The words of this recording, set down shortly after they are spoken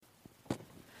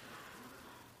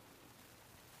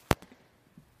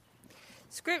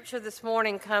Scripture this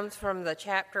morning comes from the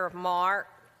chapter of Mark,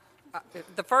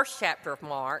 the first chapter of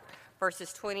Mark,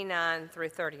 verses 29 through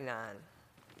 39.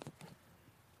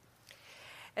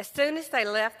 As soon as they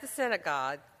left the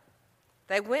synagogue,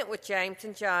 they went with James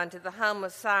and John to the home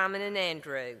of Simon and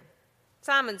Andrew.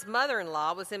 Simon's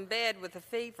mother-in-law was in bed with a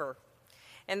fever,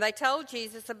 and they told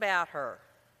Jesus about her.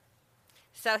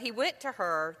 So he went to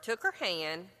her, took her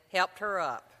hand, helped her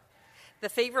up. The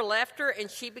fever left her,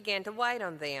 and she began to wait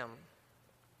on them.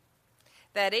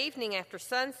 That evening after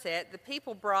sunset, the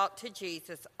people brought to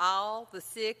Jesus all the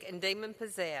sick and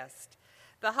demon-possessed.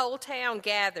 The whole town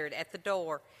gathered at the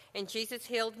door, and Jesus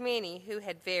healed many who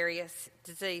had various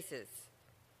diseases.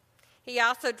 He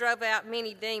also drove out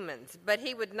many demons, but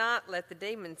he would not let the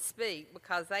demons speak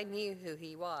because they knew who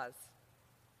he was.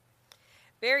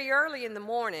 Very early in the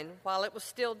morning, while it was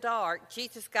still dark,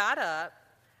 Jesus got up,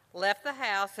 left the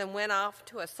house, and went off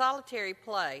to a solitary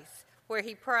place where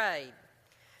he prayed.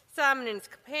 Simon and his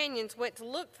companions went to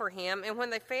look for him, and when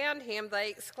they found him, they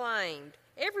exclaimed,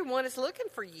 "Everyone is looking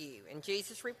for you." And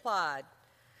Jesus replied,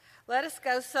 "Let us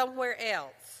go somewhere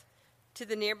else, to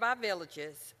the nearby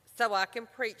villages, so I can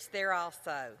preach there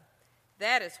also.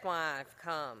 That is why I've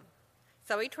come."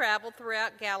 So he traveled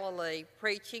throughout Galilee,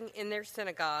 preaching in their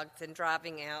synagogues and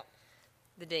driving out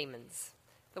the demons.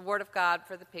 The word of God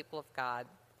for the people of God.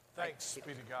 Thanks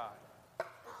be to God.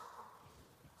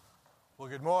 Well,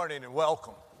 good morning and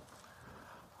welcome.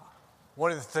 One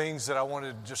of the things that I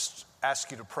wanted to just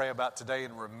ask you to pray about today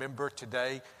and remember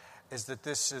today is that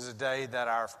this is a day that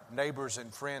our neighbors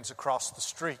and friends across the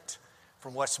street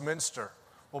from Westminster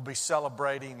will be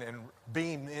celebrating and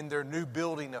being in their new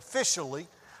building officially.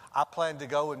 I plan to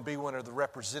go and be one of the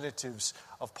representatives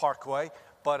of Parkway,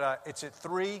 but it's at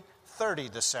 3:30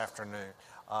 this afternoon.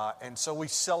 And so we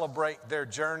celebrate their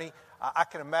journey. I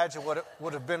can imagine what it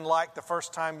would have been like the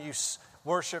first time you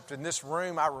worshiped in this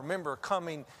room. I remember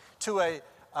coming to an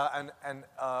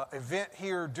event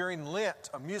here during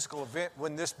Lent, a musical event,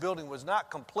 when this building was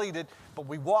not completed, but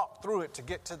we walked through it to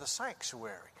get to the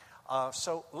sanctuary.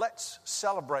 So let's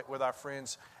celebrate with our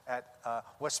friends at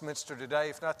Westminster today.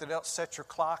 If nothing else, set your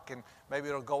clock and maybe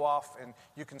it'll go off and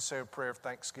you can say a prayer of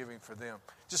thanksgiving for them.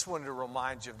 Just wanted to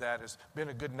remind you of that as being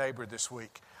a good neighbor this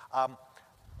week.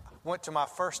 Went to my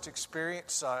first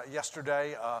experience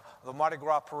yesterday, the Mardi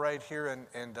Gras parade here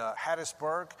in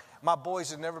Hattiesburg. My boys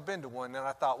had never been to one, and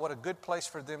I thought, what a good place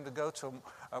for them to go to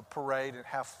a parade and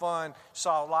have fun.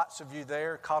 Saw lots of you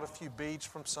there, caught a few beads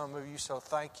from some of you, so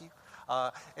thank you.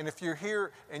 And if you're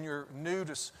here and you're new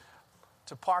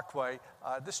to Parkway,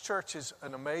 this church is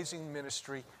an amazing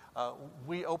ministry.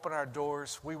 We open our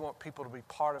doors. We want people to be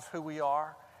part of who we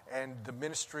are, and the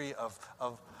ministry of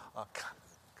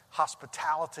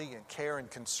hospitality and care and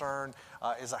concern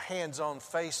is a hands-on,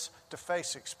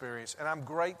 face-to-face experience. And I'm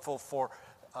grateful for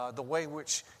the way in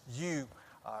which you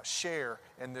share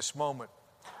in this moment.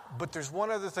 But there's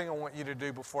one other thing I want you to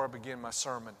do before I begin my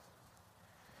sermon.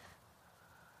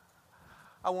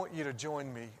 I want you to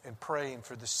join me in praying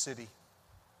for this city.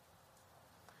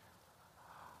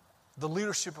 The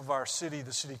leadership of our city,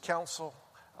 the city council,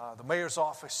 the mayor's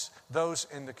office, those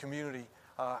in the community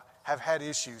have had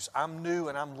issues. I'm new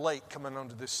and I'm late coming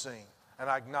onto this scene, and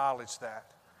I acknowledge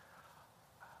that.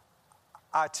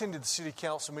 I attended the city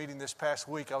council meeting this past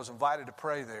week. I was invited to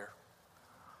pray there.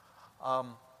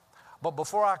 But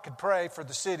before I could pray for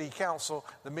the city council,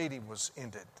 the meeting was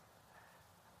ended.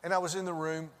 And I was in the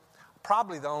room,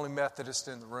 probably the only Methodist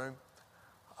in the room,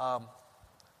 but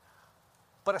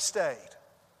I stayed.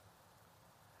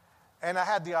 And I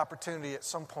had the opportunity at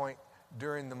some point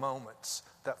during the moments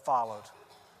that followed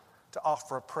to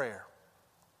offer a prayer.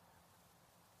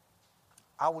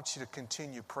 I want you to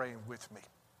continue praying with me.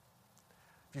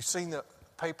 If you've seen the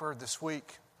paper this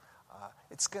week,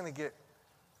 it's going to get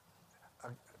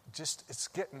it's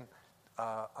getting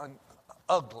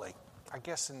ugly, I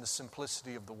guess, in the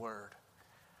simplicity of the word.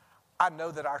 I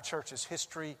know that our church's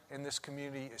history in this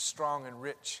community is strong and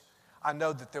rich. I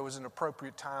know that there was an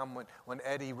appropriate time when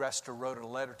Eddie Rester wrote a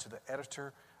letter to the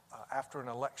editor after an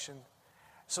election.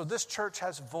 So this church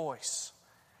has a voice.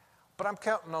 But I'm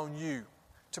counting on you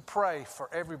to pray for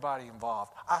everybody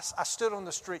involved. I stood on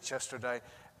the streets yesterday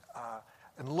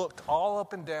and looked all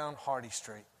up and down Hardy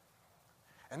Street.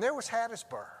 And there was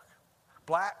Hattiesburg.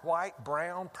 Black, white,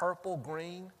 brown, purple,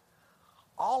 green.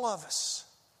 All of us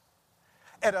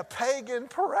at a pagan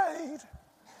parade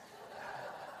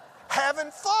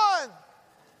having fun.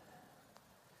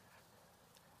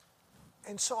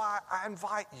 And so I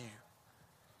invite you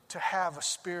to have a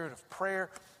spirit of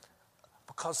prayer,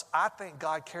 because I think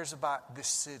God cares about this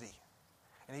city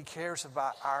and He cares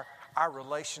about our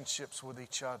relationships with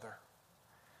each other.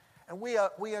 And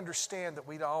we understand that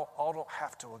we all don't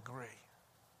have to agree.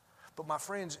 But my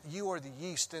friends, you are the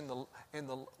yeast in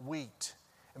the wheat.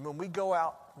 And when we go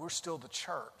out, we're still the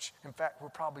church. In fact, we're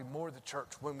probably more the church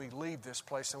when we leave this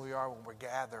place than we are when we're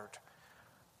gathered.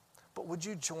 But would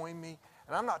you join me?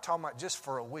 And I'm not talking about just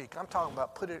for a week. I'm talking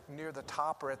about put it near the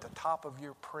top or at the top of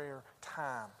your prayer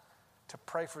time to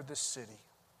pray for this city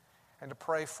and to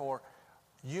pray for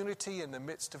unity in the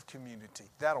midst of community.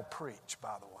 That'll preach,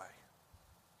 by the way.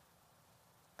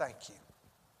 Thank you.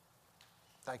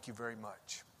 Thank you very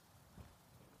much.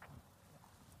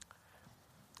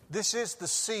 This is the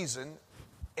season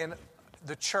in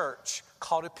the church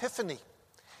called Epiphany.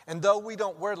 And though we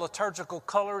don't wear liturgical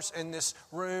colors in this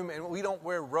room and we don't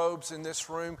wear robes in this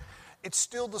room, it's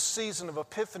still the season of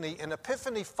Epiphany. And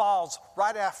Epiphany falls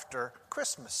right after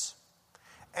Christmas.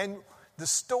 And the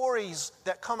stories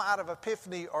that come out of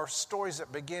Epiphany are stories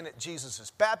that begin at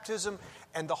Jesus' baptism.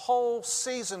 And the whole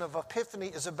season of Epiphany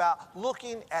is about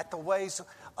looking at the ways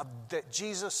that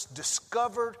Jesus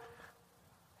discovered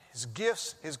his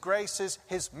gifts, his graces,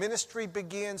 his ministry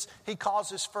begins. He calls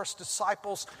his first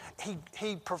disciples.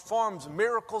 He performs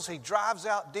miracles. He drives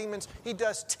out demons. He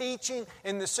does teaching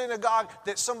in the synagogue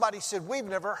that somebody said, we've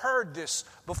never heard this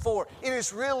before. It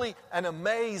is really an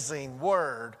amazing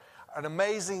word, an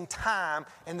amazing time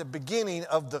in the beginning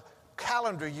of the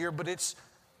calendar year, but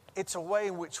it's a way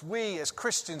in which we as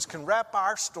Christians can wrap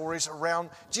our stories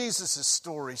around Jesus'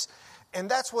 stories. And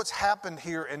that's what's happened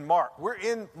here in Mark. We're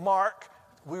in Mark.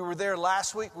 We were there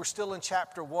last week. We're still in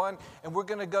chapter 1, and we're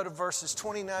going to go to verses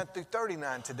 29 through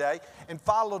 39 today and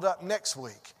followed up next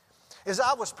week. As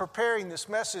I was preparing this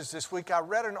message this week, I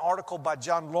read an article by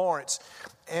John Lawrence,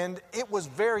 and it was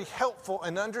very helpful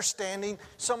in understanding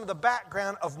some of the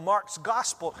background of Mark's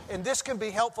gospel. And this can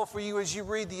be helpful for you as you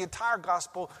read the entire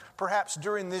gospel, perhaps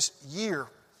during this year.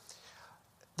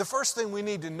 The first thing we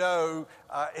need to know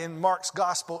in Mark's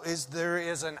gospel is there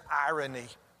is an irony.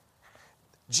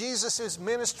 Jesus'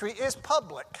 ministry is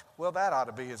public. Well, that ought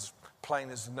to be as plain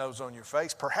as the nose on your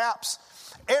face. Perhaps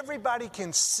everybody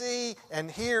can see and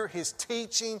hear his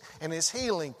teaching and his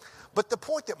healing. But the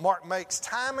point that Mark makes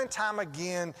time and time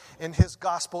again in his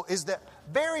gospel is that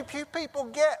very few people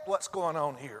get what's going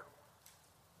on here.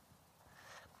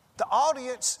 The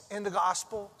audience in the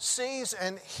gospel sees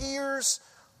and hears,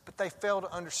 but they fail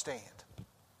to understand.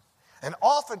 And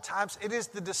oftentimes it is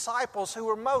the disciples who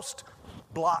are most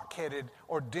blockheaded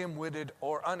or dim-witted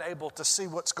or unable to see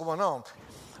what's going on.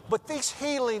 But these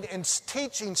healing and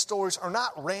teaching stories are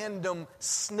not random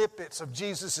snippets of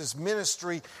Jesus'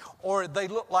 ministry, or they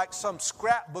look like some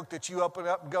scrapbook that you open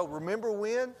up and go, remember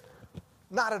when?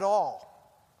 Not at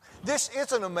all. This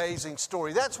is an amazing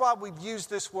story. That's why we've used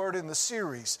this word in the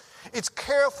series. It's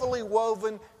carefully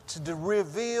woven to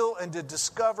reveal and to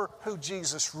discover who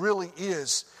Jesus really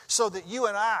is, so that you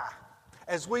and I,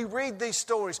 as we read these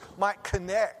stories, might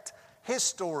connect his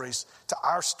stories to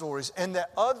our stories, and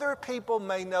that other people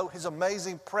may know his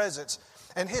amazing presence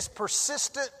and his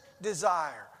persistent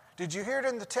desire. Did you hear it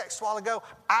in the text a while ago?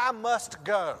 I must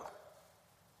go.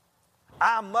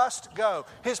 I must go.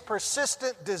 His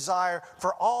persistent desire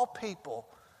for all people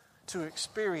to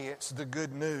experience the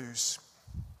good news.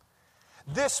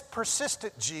 This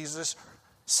persistent Jesus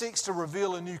seeks to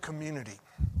reveal a new community.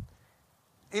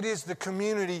 It is the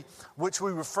community which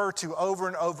we refer to over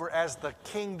and over as the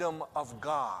kingdom of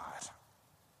God.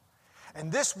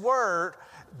 And this word,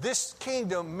 this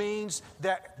kingdom, means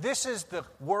that this is the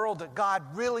world that God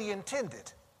really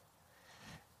intended,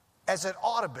 as it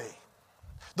ought to be.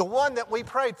 The one that we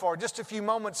prayed for just a few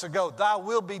moments ago, thy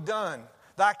will be done,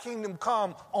 thy kingdom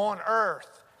come on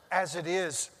earth as it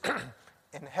is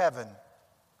in heaven.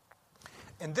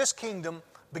 And this kingdom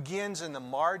begins in the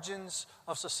margins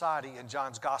of society in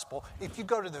John's gospel. If you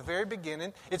go to the very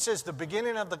beginning, it says the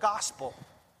beginning of the gospel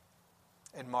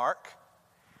in Mark.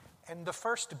 And the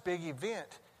first big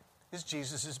event is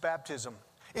Jesus' baptism.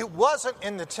 It wasn't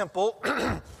in the temple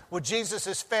with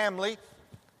Jesus' family.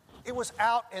 It was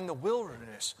out in the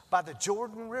wilderness by the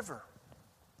Jordan River.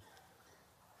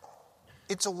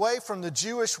 It's away from the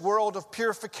Jewish world of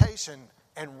purification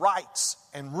and rites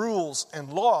and rules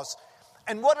and laws.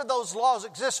 And what do those laws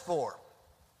exist for?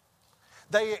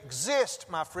 They exist,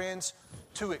 my friends,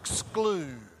 to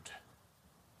exclude.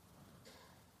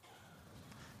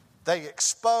 They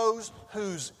expose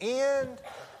who's in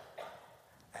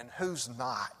and who's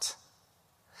not.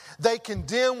 They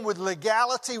condemn with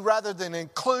legality rather than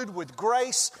include with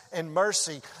grace and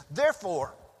mercy.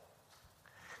 Therefore,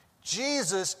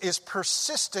 Jesus is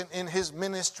persistent in his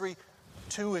ministry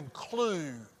to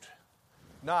include,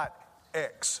 not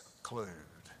exclude.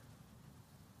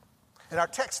 In our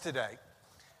text today,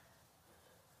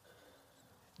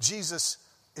 Jesus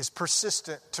is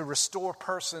persistent to restore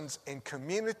persons in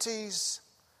communities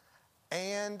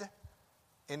and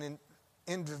in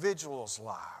individuals'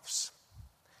 lives.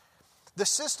 The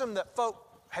system that folk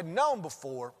had known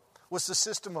before was the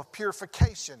system of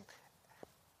purification,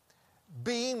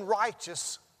 being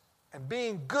righteous and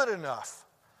being good enough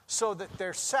so that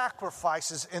their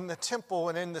sacrifices in the temple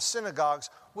and in the synagogues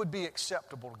would be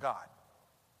acceptable to God.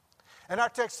 In our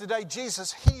text today,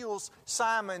 Jesus heals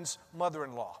Simon's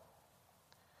mother-in-law.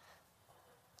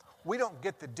 We don't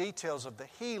get the details of the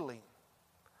healing,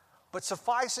 but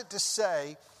suffice it to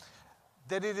say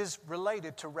that it is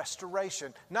related to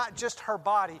restoration, not just her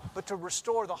body, but to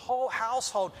restore the whole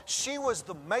household. She was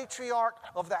the matriarch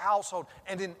of the household,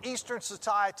 and in Eastern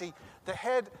society, the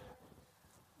head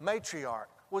matriarch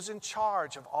was in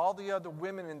charge of all the other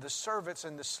women and the servants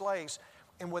and the slaves,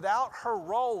 and without her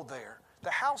role there, the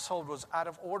household was out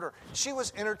of order. She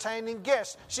was entertaining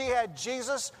guests. She had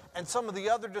Jesus and some of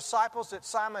the other disciples that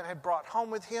Simon had brought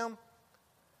home with him.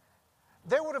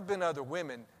 There would have been other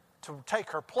women to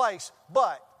take her place,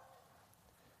 but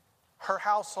her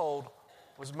household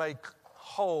was made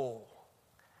whole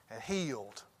and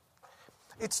healed.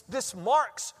 This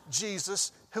marks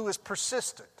Jesus, who is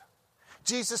persistent.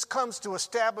 Jesus comes to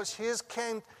establish his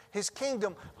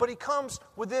kingdom, but he comes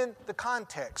within the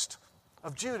context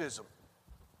of Judaism.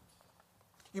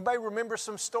 You may remember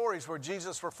some stories where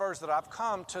Jesus refers that I've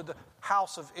come to the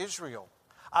house of Israel.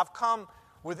 I've come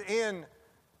within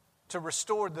to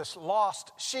restore this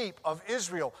lost sheep of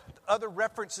Israel. Other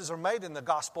references are made in the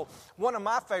gospel. One of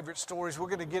my favorite stories we're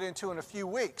going to get into in a few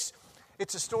weeks.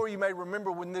 It's a story you may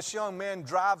remember when this young man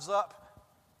drives up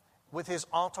with his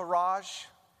entourage.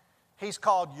 He's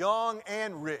called Young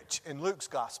and Rich in Luke's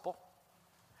gospel.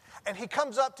 And he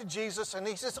comes up to Jesus and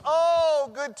he says,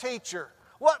 "Oh, good teacher,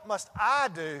 what must I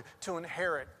do to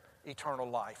inherit eternal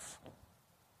life?"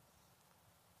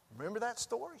 Remember that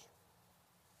story?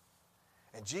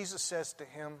 And Jesus says to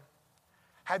him,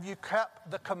 "Have you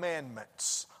kept the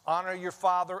commandments? Honor your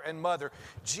father and mother."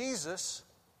 Jesus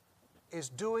is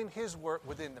doing his work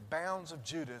within the bounds of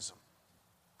Judaism.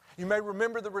 You may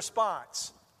remember the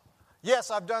response.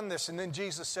 "Yes, I've done this." And then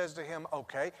Jesus says to him,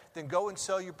 "Okay, then go and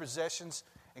sell your possessions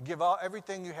and give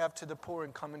everything you have to the poor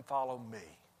and come and follow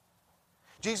me."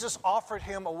 Jesus offered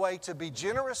him a way to be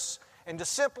generous and to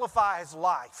simplify his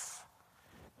life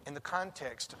in the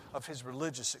context of his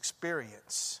religious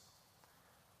experience.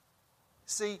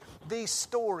 See, these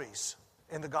stories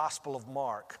in the Gospel of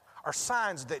Mark are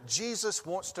signs that Jesus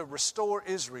wants to restore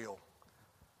Israel.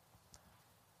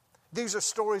 These are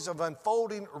stories of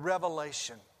unfolding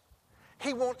revelation.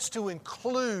 He wants to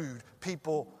include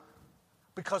people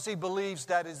because he believes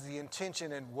that is the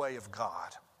intention and way of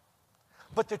God.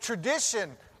 But the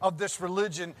tradition of this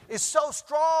religion is so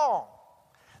strong.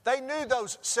 They knew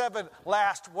those 7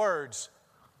 last words.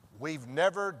 We've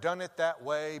never done it that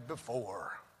way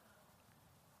before.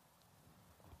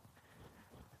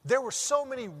 There were so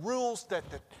many rules that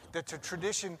the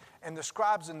tradition and the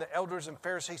scribes and the elders and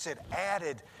Pharisees had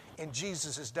added in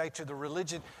Jesus' day to the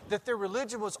religion, that their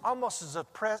religion was almost as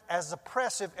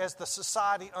oppressive as the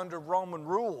society under Roman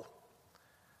rule.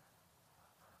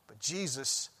 But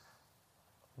Jesus,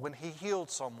 when he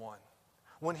healed someone,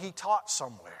 when he taught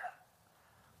somewhere,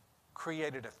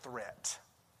 created a threat.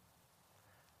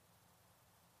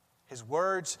 His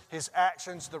words, his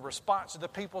actions, the response of the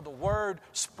people, the word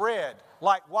spread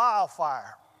like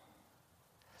wildfire.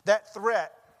 That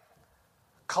threat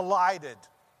collided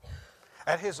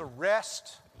at his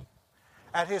arrest,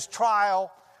 at his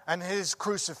trial, and his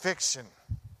crucifixion.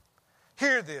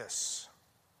 Hear this.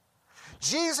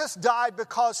 Jesus died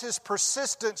because his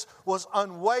persistence was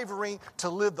unwavering to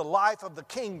live the life of the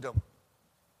kingdom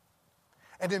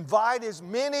and invite as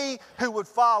many who would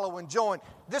follow and join.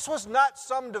 This was not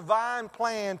some divine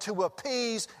plan to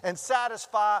appease and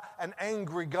satisfy an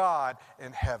angry God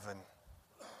in heaven.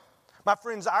 My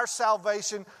friends, our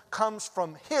salvation comes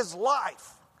from his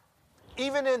life,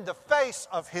 even in the face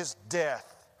of his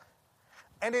death.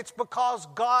 And it's because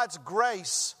God's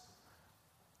grace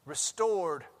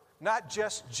restored not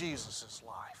just Jesus'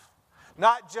 life,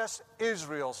 not just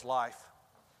Israel's life.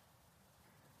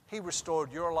 He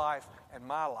restored your life and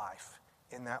my life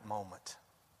in that moment.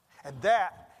 And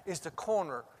that is the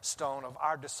cornerstone of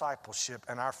our discipleship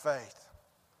and our faith.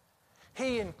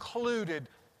 He included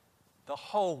the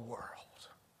whole world.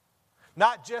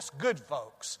 Not just good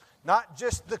folks, not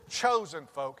just the chosen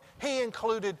folk. He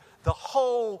included the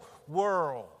whole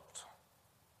world.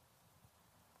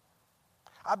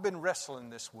 I've been wrestling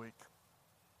this week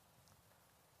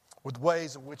with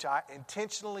ways in which I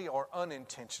intentionally or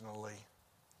unintentionally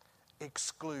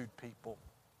exclude people.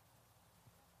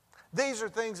 These are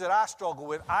things that I struggle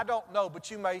with. I don't know,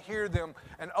 but you may hear them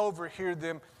and overhear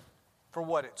them for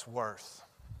what it's worth.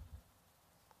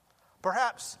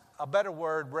 Perhaps a better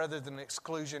word rather than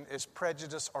exclusion is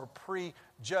prejudice or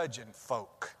prejudging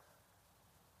folk.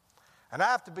 And I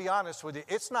have to be honest with you,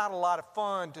 it's not a lot of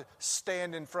fun to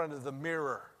stand in front of the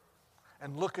mirror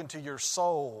and look into your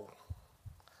soul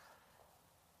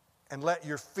and let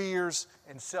your fears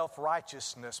and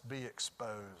self-righteousness be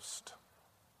exposed.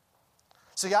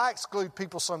 See, I exclude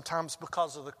people sometimes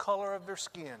because of the color of their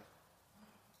skin.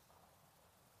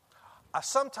 I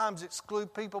sometimes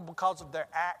exclude people because of their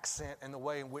accent and the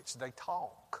way in which they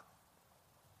talk.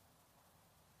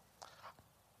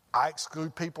 I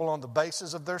exclude people on the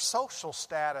basis of their social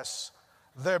status,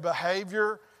 their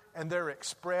behavior, and their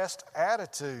expressed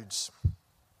attitudes.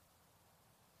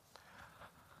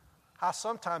 I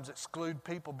sometimes exclude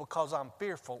people because I'm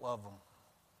fearful of them.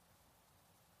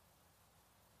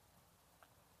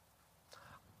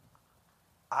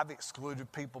 I've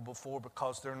excluded people before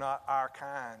because they're not our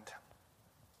kind.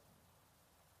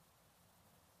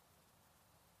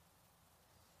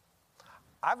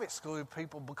 I've excluded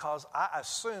people because I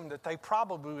assumed that they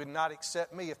probably would not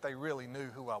accept me if they really knew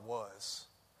who I was.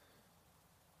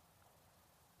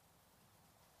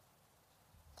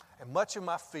 And much of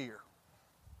my fear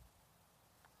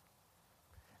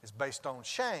is based on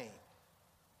shame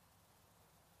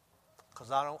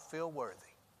because I don't feel worthy.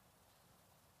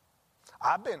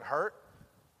 I've been hurt.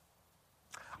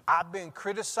 I've been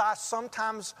criticized,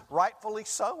 sometimes rightfully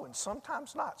so and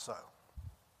sometimes not so.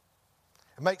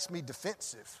 It makes me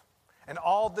defensive. And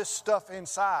all this stuff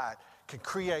inside can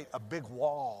create a big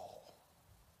wall.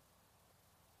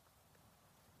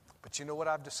 But you know what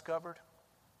I've discovered?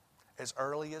 As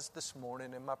early as this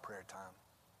morning in my prayer time,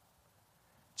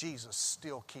 Jesus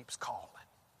still keeps calling.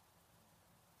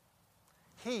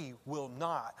 He will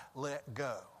not let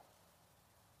go.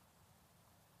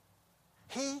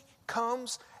 He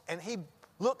comes and he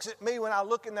looks at me when I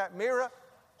look in that mirror,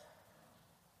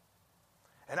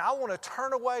 and I want to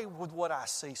turn away with what I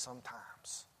see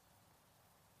sometimes.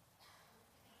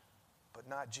 But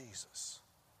not Jesus.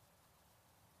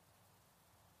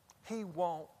 He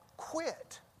won't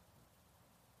quit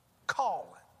calling.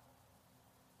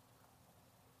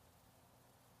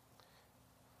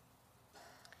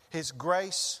 His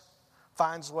grace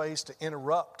finds ways to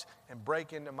interrupt and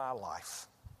break into my life.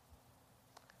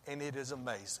 And it is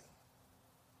amazing.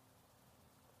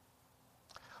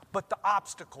 But the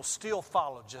obstacles still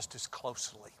follow just as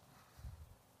closely.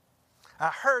 I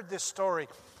heard this story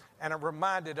and I'm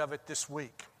reminded of it this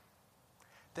week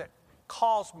that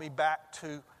calls me back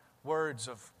to words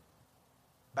of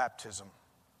baptism.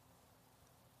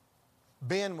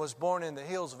 Ben was born in the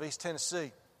hills of East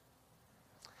Tennessee.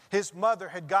 His mother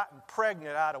had gotten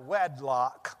pregnant out of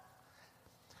wedlock,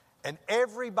 and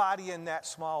everybody in that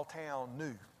small town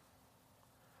knew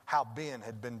how Ben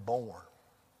had been born.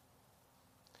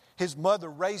 His mother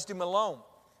raised him alone.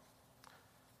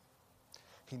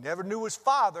 He never knew his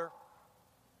father,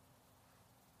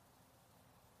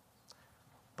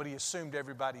 but he assumed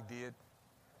everybody did.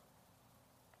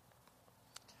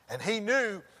 And he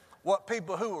knew what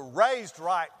people who were raised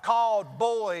right called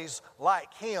boys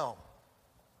like him.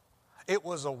 It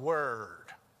was a word.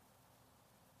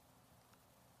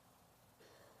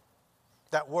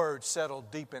 That word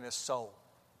settled deep in his soul.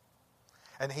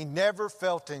 And he never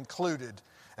felt included.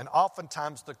 And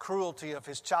oftentimes the cruelty of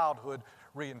his childhood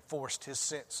reinforced his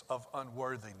sense of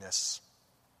unworthiness.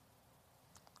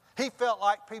 He felt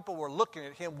like people were looking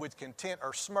at him with contempt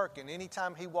or smirking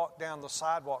anytime he walked down the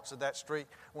sidewalks of that street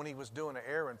when he was doing an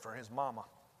errand for his mama.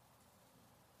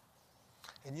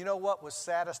 And you know what was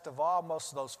saddest of all?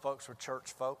 Most of those folks were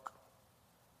church folk.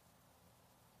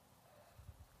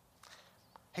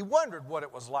 He wondered what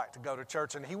it was like to go to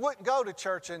church, and he wouldn't go to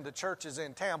church in the churches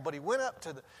in town, but he went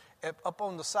up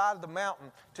on the side of the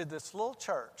mountain to this little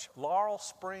church, Laurel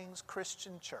Springs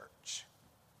Christian Church.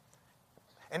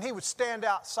 And he would stand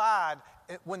outside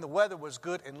when the weather was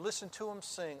good and listen to them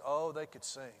sing. Oh, they could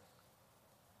sing.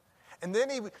 And then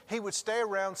he would stay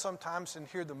around sometimes and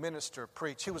hear the minister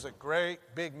preach. He was a great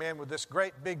big man with this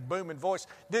great big booming voice.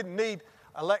 Didn't need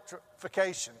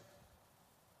electrification.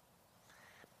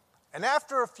 And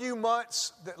after a few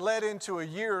months that led into a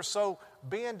year or so,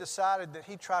 Ben decided that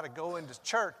he'd try to go into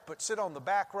church but sit on the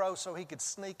back row so he could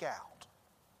sneak out.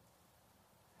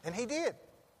 And he did.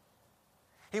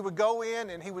 He would go in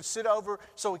and he would sit over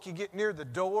so he could get near the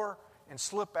door and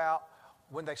slip out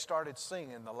when they started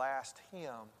singing the last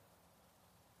hymn.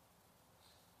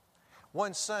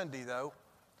 One Sunday, though,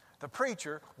 the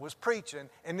preacher was preaching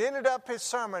and ended up his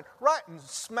sermon right in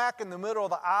smack in the middle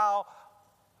of the aisle.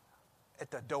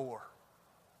 at the door.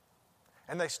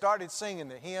 And they started singing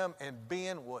the hymn, and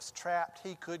Ben was trapped.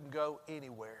 He couldn't go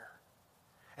anywhere.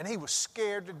 And he was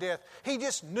scared to death. He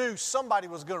just knew somebody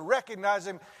was going to recognize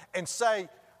him and say,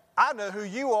 I know who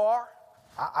you are.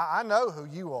 I know who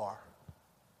you are.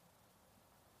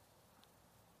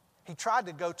 He tried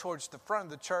to go towards the front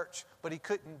of the church, but he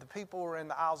couldn't. The people were in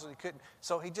the aisles and he couldn't.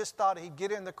 So he just thought he'd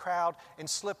get in the crowd and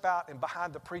slip out and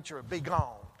behind the preacher and be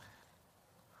gone.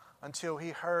 Until he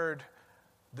heard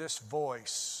this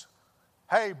voice.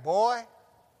 Hey, boy.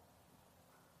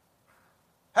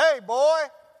 Hey, boy.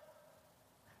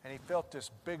 And he felt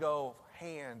this big old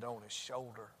hand on his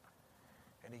shoulder.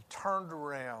 And he turned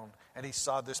around and he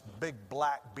saw this big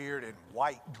black beard and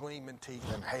white gleaming teeth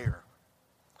and hair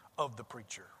of the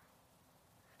preacher.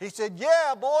 He said,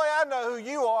 yeah, boy, I know who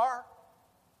you are.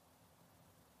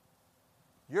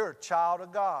 You're a child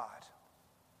of God.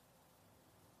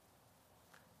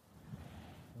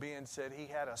 Ben said he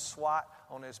had a swat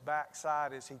on his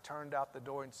backside as he turned out the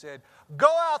door and said,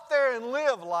 go out there and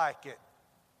live like it.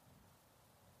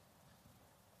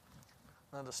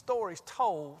 Now the story's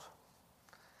told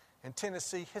in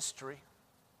Tennessee history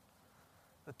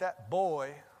that boy,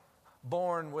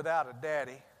 born without a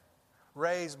daddy,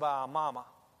 raised by a mama,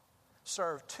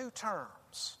 served 2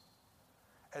 terms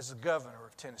as the governor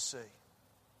of Tennessee. You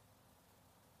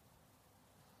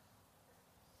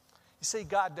see,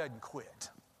 God doesn't quit.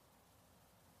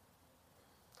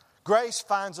 Grace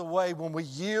finds a way when we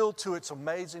yield to its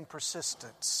amazing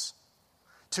persistence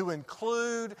to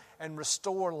include and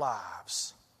restore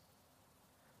lives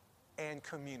and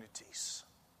communities.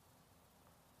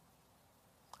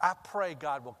 I pray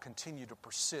God will continue to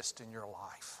persist in your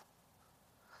life.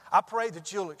 I pray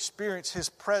that you'll experience His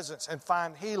presence and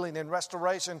find healing and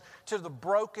restoration to the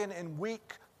broken and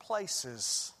weak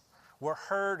places where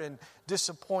hurt and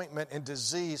disappointment and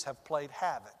disease have played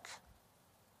havoc.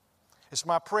 It's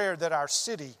my prayer that our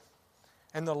city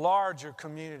and the larger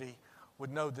community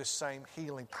would know this same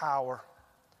healing power.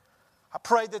 I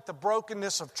pray that the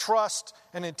brokenness of trust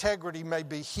and integrity may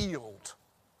be healed.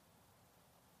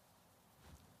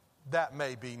 That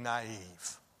may be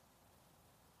naive.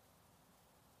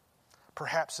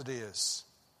 Perhaps it is.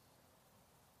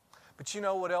 But you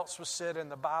know what else was said in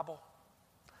the Bible?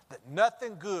 That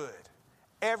nothing good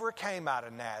ever came out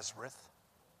of Nazareth.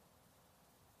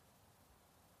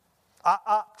 I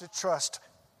opt to trust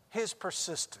His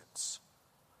persistence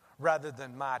rather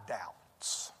than my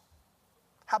doubts.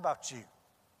 How about you?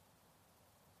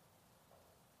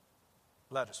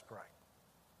 Let us pray.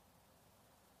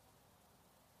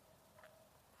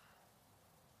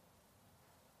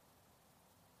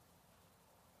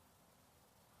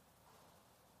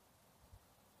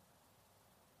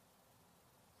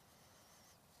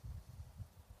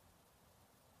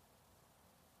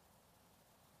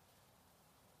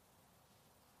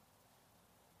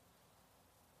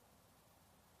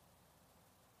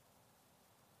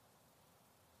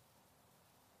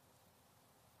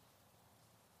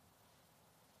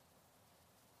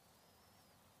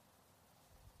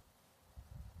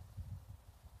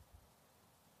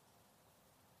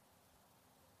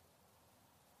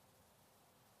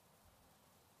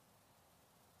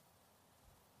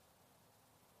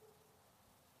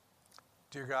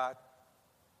 Dear God,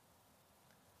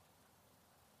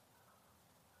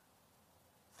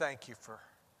 thank you for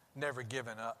never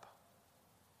giving up.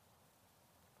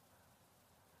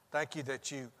 Thank you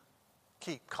that you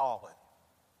keep calling.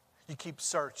 You keep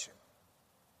searching.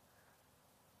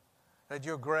 That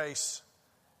your grace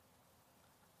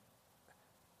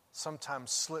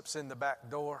sometimes slips in the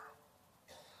back door,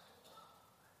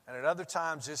 and at other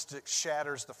times just it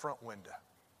shatters the front window.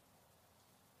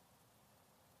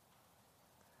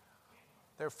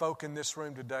 There are folk in this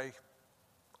room today,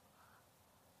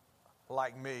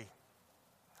 like me,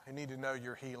 who need to know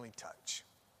your healing touch.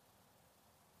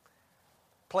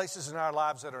 Places in our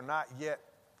lives that are not yet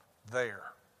there.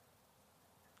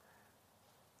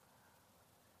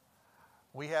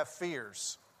 We have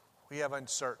fears. We have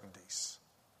uncertainties.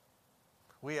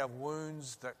 We have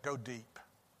wounds that go deep.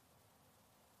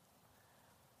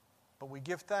 But we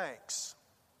give thanks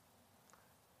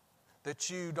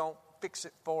that you don't fix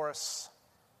it for us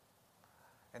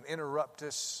and interrupt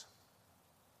us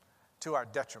to our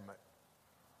detriment,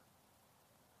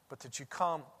 but that you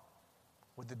come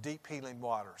with the deep healing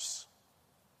waters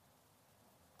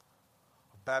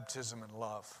of baptism and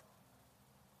love.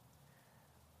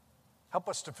 Help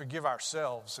us to forgive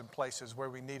ourselves in places where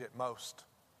we need it most.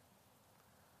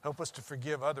 Help us to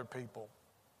forgive other people.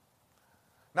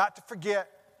 Not to forget,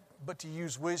 but to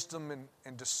use wisdom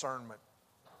and discernment.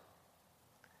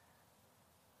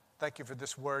 Thank you for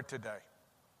this word today.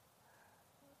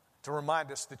 to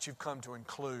remind us that you've come to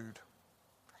include,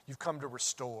 you've come to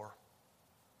restore,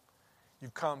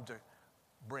 you've come to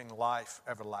bring life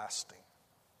everlasting.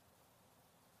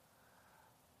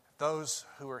 Those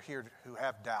who are here who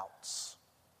have doubts,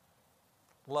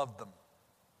 love them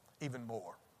even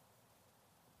more.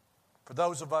 For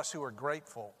those of us who are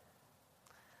grateful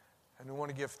and who want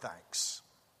to give thanks,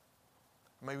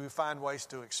 may we find ways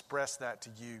to express that to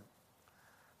you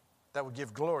that would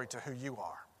give glory to who you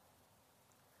are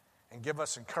and give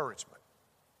us encouragement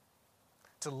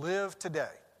to live today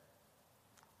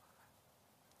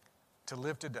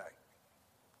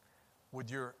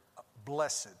with your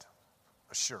blessed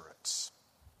assurance.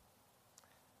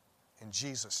 In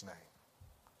Jesus' name,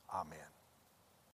 amen.